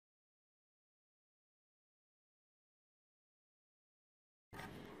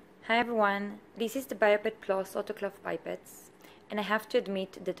Hi everyone, this is the BioPette Plus autoclave pipettes, and I have to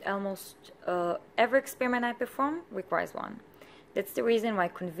admit that almost every experiment I perform requires one. That's the reason why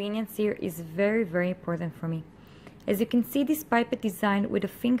convenience here is very important for me. As you can see, this pipette designed with a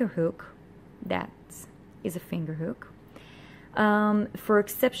finger hook, that is a finger hook, for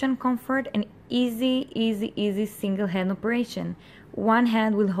exceptional comfort and easy single hand operation. One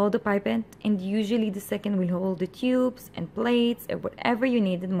hand will hold the pipette and usually the second will hold the tubes and plates or whatever you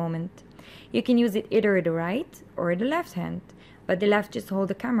need at the moment. You can use it either at the right or at the left hand, but the left just hold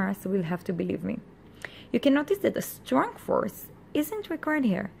the camera, so you'll have to believe me. You can notice that a strong force isn't required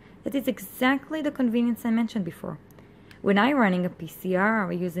here. That is exactly the convenience I mentioned before. When I'm running a PCR,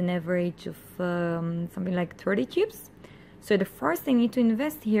 I use an average of something like 30 tubes, so the force I need to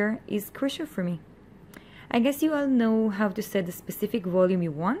invest here is crucial for me. I guess you all know how to set the specific volume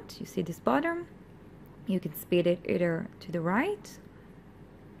you want. You see this bottom? You can speed it either to the right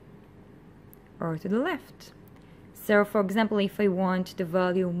or to the left. So for example, if I want the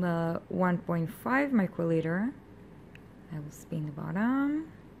volume 1.5 microliter, I will spin the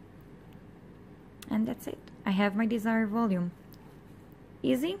bottom. And that's it. I have my desired volume.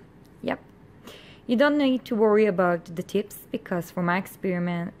 Easy? Yep. You don't need to worry about the tips because from my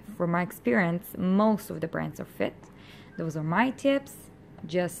experience, most of the brands are fit. Those are my tips.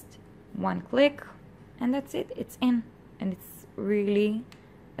 Just one click and that's it. It's in, and it's really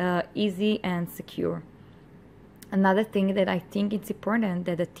easy and secure. Another thing that I think it's important,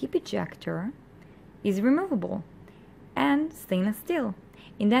 that the tip ejector is removable and stainless steel.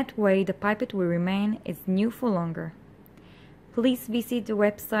 In that way, the pipette will remain as new for longer. Please visit the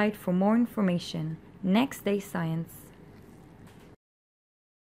website for more information. Next Day Science.